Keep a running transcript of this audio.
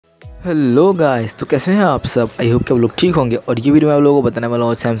Hello guys, तो कैसे हैं आप सब। आई होप कि आप लोग ठीक होंगे। और ये वीडियो मैं आप लोगों को बताने वाला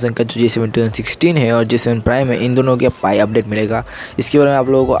हूँ सैमसंग का जो J7 है और J7 प्राइम है, इन दोनों के पाई अपडेट मिलेगा। इसके बारे में आप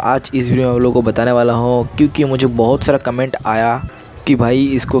लोगों को आज इस वीडियो में आप लोगों को बताने वाला हूँ, क्योंकि मुझे बहुत सारा कमेंट आया कि भाई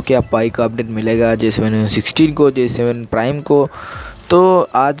इसको क्या पाई का अपडेट मिलेगा J7 को, J7 प्राइम को। तो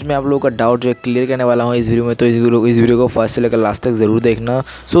आज मैं आप लोगों का डाउट जो है क्लियर करने वाला हूँ इस वीडियो में। तो इस वीडियो को फर्स्ट से लेकर लास्ट तक ज़रूर देखना।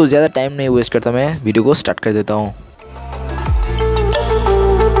 सो ज़्यादा टाइम नहीं वेस्ट करता, मैं वीडियो को स्टार्ट कर देता हूँ।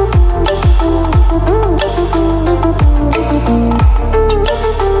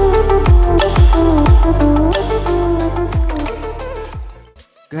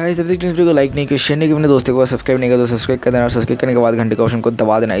 गाइस, जब तक वीडियो को लाइक नहीं किया, शेयर नहीं किया, अपने दोस्तों को सब्सक्राइब नहीं किया तो सब्सक्राइब कर देना और सब्सक्राइब करने के बाद घंटे का ऑप्शन को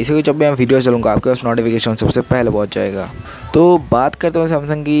दबा देना। इसी को जब भी मैं वीडियो चलूँगा आपके पास नोटिफिकेशन सबसे पहले पहुंच जाएगा। तो बात करते हैं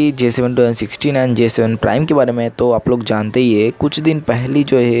सैमसंग की J7 एंड J7 प्राइम के बारे में। तो आप लोग जानते ही है, कुछ दिन पहले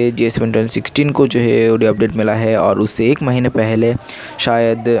जो है J7 को जो है ऑडियो अपडेट मिला है, और उससे एक महीने पहले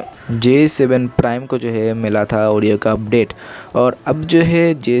शायद J7 प्राइम को जो है मिला था ऑडियो का अपडेट। और अब जो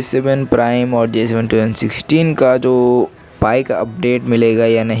है J7 प्राइम और J7 का जो पाई का अपडेट मिलेगा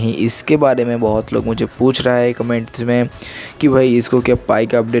या नहीं, इसके बारे में बहुत लोग मुझे पूछ रहा है कमेंट्स में कि भाई इसको क्या पाई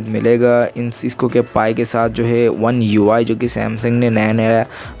का अपडेट मिलेगा। इसको क्या पाई के साथ जो है वन UI जो कि सैमसंग ने नया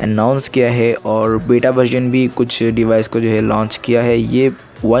अनाउंस किया है, और बेटा वर्जन भी कुछ डिवाइस को जो है लॉन्च किया है, ये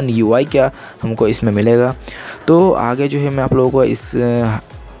वन UI क्या हमको इसमें मिलेगा। तो आगे जो है मैं आप लोगों को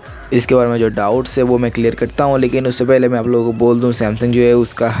इसके बारे में जो डाउट्स है वो मैं क्लियर करता हूँ। लेकिन उससे पहले मैं आप लोगों को बोल दूँ, सैमसंग जो है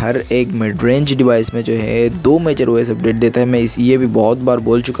उसका हर एक मिड रेंज डिवाइस में जो है 2 मेजर OS अपडेट देता है। मैं ये भी बहुत बार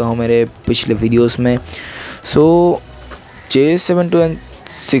बोल चुका हूँ मेरे पिछले वीडियोस में। सो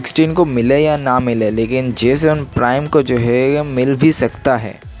J7 को मिले या ना मिले, लेकिन J7 प्राइम को जो है मिल भी सकता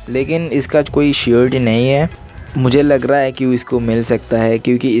है, लेकिन इसका कोई श्योरिटी नहीं है। मुझे लग रहा है कि इसको मिल सकता है,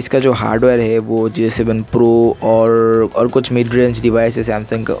 क्योंकि इसका जो हार्डवेयर है वो J7 प्रो और कुछ मिड रेंज डिवाइस है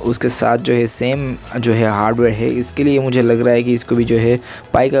सैमसंग का, उसके साथ जो है सेम जो है हार्डवेयर है। इसके लिए मुझे लग रहा है कि इसको भी जो है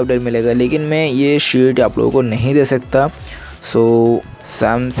पाई का अपडेट मिलेगा, लेकिन मैं ये शीट आप लोगों को नहीं दे सकता। सो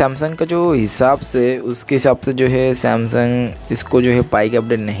सैमसंग का जो हिसाब से, उसके हिसाब से जो है सैमसंग इसको जो है पाई का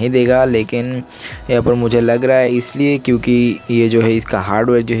अपडेट नहीं देगा। लेकिन यहाँ पर मुझे लग रहा है इसलिए क्योंकि ये जो है इसका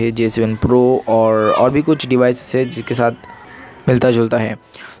हार्डवेयर जो है J7 प्रो और भी कुछ डिवाइस है जिसके साथ मिलता जुलता है।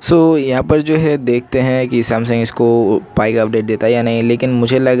 सो यहाँ पर जो है देखते हैं कि सैमसंग इसको पाई का अपडेट देता है या नहीं। लेकिन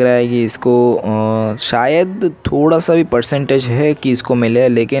मुझे लग रहा है कि इसको शायद थोड़ा सा भी परसेंटेज है कि इसको मिले,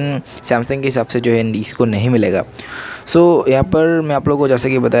 लेकिन सैमसंग के हिसाब से जो है इसको नहीं मिलेगा। सो यहाँ पर मैं आप लोगों को जैसे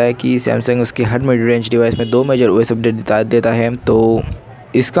कि बताया कि सैमसंग उसके हर मिड रेंज डिवाइस में 2 मेजर OS अपडेट देता है। तो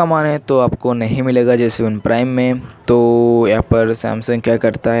इसका मान है तो आपको नहीं मिलेगा J7 प्राइम में। तो यहाँ पर सैमसंग क्या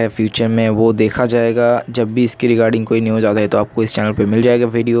करता है फ्यूचर में वो देखा जाएगा। जब भी इसकी रिगार्डिंग कोई न्यूज़ आता है तो आपको इस चैनल पे मिल जाएगा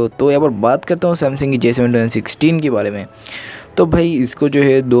वीडियो। तो यहाँ पर बात करता हूँ सैमसंग की J7 के बारे में। तो भाई इसको जो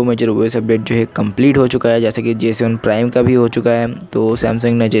है 2 मेजर OS अपडेट जो है कंप्लीट हो चुका है, जैसे कि J7 प्राइम का भी हो चुका है। तो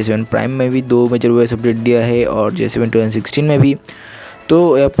सैमसंग ने J7 प्राइम में भी 2 मेजर OS अपडेट दिया है और J7 में भी।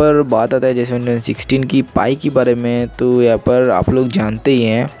 तो यहाँ पर बात आता है J7 की पाई के बारे में। तो यहाँ पर आप लोग जानते ही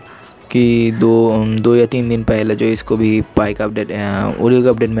हैं कि दो या 3 दिन पहले जो इसको भी पाई का अपडेट ऑडियो का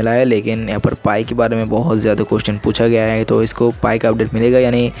अपडेट मिला है। लेकिन यहाँ पर पाई के बारे में बहुत ज़्यादा क्वेश्चन पूछा गया है, तो इसको पाई का अपडेट मिलेगा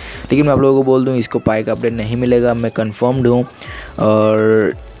या नहीं। लेकिन मैं आप लोगों को बोल दूँ, इसको पाई का अपडेट नहीं मिलेगा, मैं कन्फर्म्ड हूँ।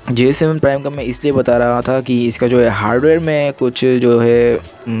 और J7 प्राइम का मैं इसलिए बता रहा था कि इसका जो है हार्डवेयर में कुछ जो है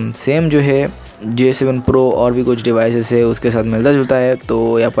सेम जो है J7 प्रो और भी कुछ डिवाइसेस है उसके साथ मिलता जुलता है। तो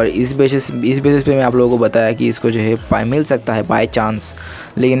यहाँ पर इस बेसिस पे मैं आप लोगों को बताया कि इसको जो है पाई मिल सकता है बाय चांस,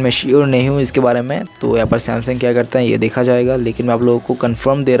 लेकिन मैं श्योर नहीं हूँ इसके बारे में। तो यहाँ पर सैमसंग क्या करता है ये देखा जाएगा, लेकिन मैं आप लोगों को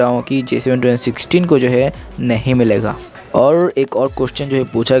कंफर्म दे रहा हूँ कि J7 को जो है नहीं मिलेगा। और एक और क्वेश्चन जो है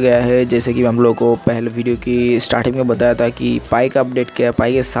पूछा गया है, जैसे कि मैं आप लोगों को पहले वीडियो की स्टार्टिंग में बताया था कि पाई का अपडेट क्या,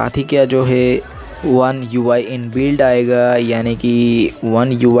 पाई के साथ ही क्या जो है वन UI इन बिल्ड आएगा, यानी कि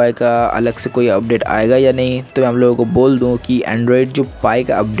वन UI का अलग से कोई अपडेट आएगा या नहीं। तो मैं आप लोगों को बोल दूं कि एंड्रॉयड जो पाई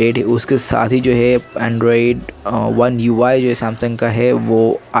का अपडेट है उसके साथ ही जो है एंड्रॉयड वन UI जो है सैमसंग का है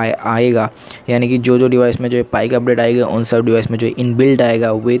वो आएगा। यानी कि जो डिवाइस में जो है पाई का अपडेट आएगा उन सब डिवाइस में जो है इन बिल्ड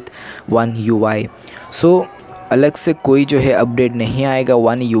आएगा विथ वन UI। सो अलग से कोई जो है अपडेट नहीं आएगा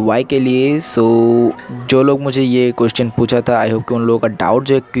वन UI के लिए। सो जो लोग मुझे ये क्वेश्चन पूछा था, आई होप कि उन लोगों का डाउट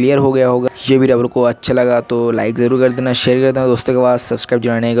जो है क्लियर हो गया होगा। ये वीडियो आपको अच्छा लगा तो लाइक ज़रूर कर देना, शेयर कर देना दोस्तों के पास, सब्सक्राइब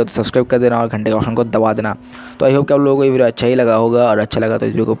जो नहीं है तो सब्सक्राइब कर देना और घंटे के ऑप्शन को दबा देना। तो आई होप कि आप लोगों को ये वीडियो अच्छा ही लगा होगा, और अच्छा लगा तो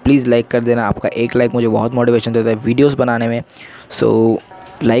इस वीडियो को प्लीज़ लाइक कर देना। आपका एक लाइक मुझे बहुत मोटिवेशन देता है वीडियोज़ बनाने में। सो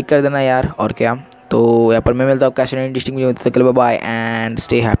लाइक कर देना यार, और क्या। तो यहाँ पर मैं मिलता हूँ कैसे इंटरेस्टिंग वीडियो में। Bye and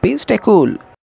stay happy, stay cool.